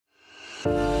I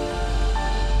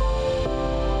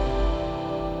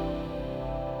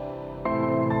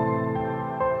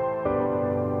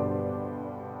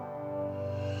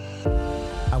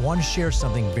want to share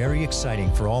something very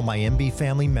exciting for all my MB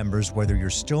family members, whether you're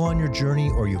still on your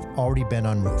journey or you've already been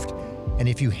unroofed. And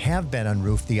if you have been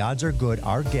unroofed, the odds are good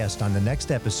our guest on the next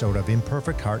episode of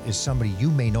Imperfect Heart is somebody you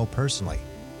may know personally.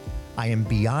 I am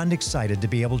beyond excited to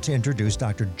be able to introduce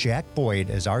Dr. Jack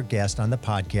Boyd as our guest on the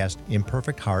podcast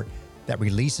Imperfect Heart that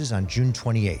releases on June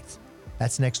 28th.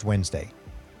 That's next Wednesday.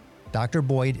 Dr.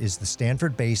 Boyd is the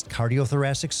Stanford-based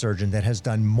cardiothoracic surgeon that has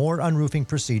done more unroofing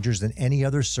procedures than any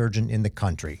other surgeon in the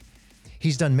country.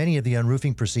 He's done many of the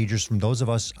unroofing procedures from those of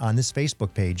us on this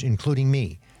Facebook page, including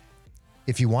me.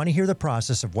 If you want to hear the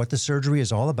process of what the surgery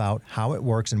is all about, how it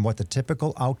works, and what the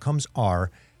typical outcomes are,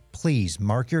 please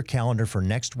mark your calendar for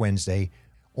next Wednesday,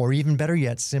 or even better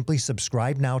yet, simply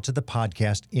subscribe now to the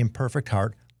podcast Imperfect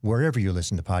Heart, wherever you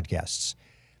listen to podcasts.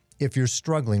 If you're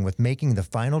struggling with making the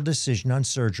final decision on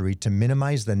surgery to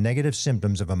minimize the negative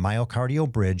symptoms of a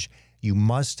myocardial bridge, you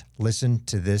must listen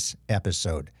to this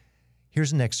episode.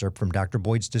 Here's an excerpt from Dr.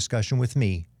 Boyd's discussion with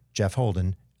me, Jeff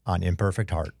Holden, on Imperfect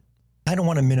Heart. I don't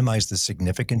want to minimize the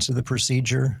significance of the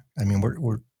procedure. I mean,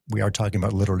 we are talking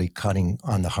about literally cutting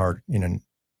on the heart in an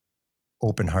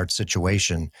open heart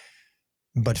situation.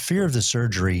 But fear of the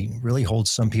surgery really holds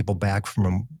some people back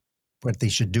from what they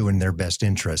should do in their best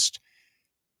interest.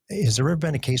 Has there ever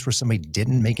been a case where somebody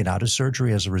didn't make it out of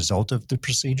surgery as a result of the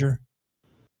procedure?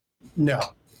 No.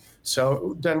 So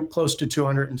we've done close to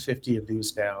 250 of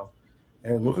these now,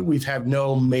 and we've had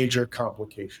no major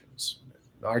complications.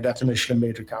 Our definition of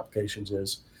major complications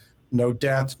is no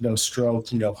death, no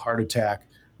stroke, no heart attack,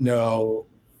 no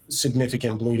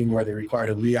significant bleeding where they required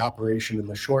a reoperation in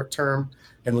the short term,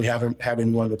 and we haven't had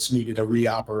anyone that's needed a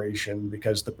reoperation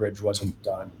because the bridge wasn't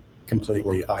done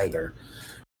completely either.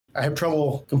 I have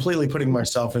trouble completely putting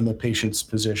myself in the patient's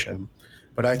position,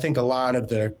 but I think a lot of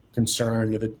the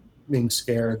concern of being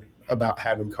scared about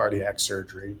having cardiac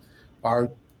surgery are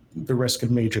the risk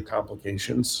of major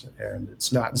complications, and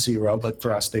it's not zero, but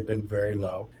for us, they've been very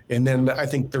low. And then I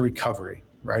think the recovery,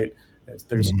 right?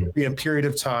 There's going to be a period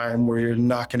of time where you're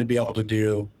not going to be able to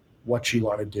do what you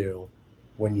want to do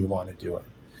when you want to do it.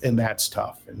 And that's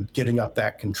tough. And getting up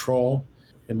that control,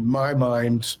 in my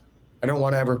mind, I don't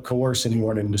want to ever coerce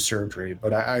anyone into surgery,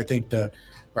 but I think that,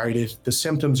 right, if the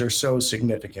symptoms are so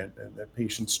significant and the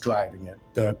patient's driving it,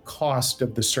 the cost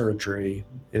of the surgery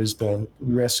is the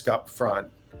risk up front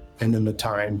and then the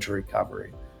time to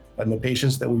recovery. And the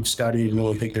patients that we've studied, and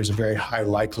we think there's a very high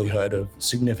likelihood of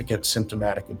significant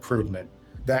symptomatic improvement.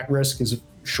 That risk is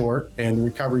short, and the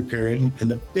recovery period in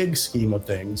the big scheme of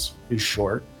things is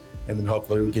short. And then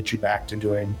hopefully we get you back to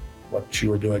doing what you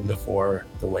were doing before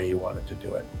the way you wanted to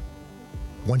do it.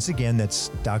 Once again, that's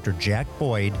Dr. Jack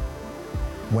Boyd,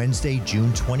 Wednesday,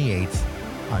 June 28th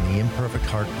on the Imperfect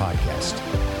Heart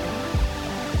podcast.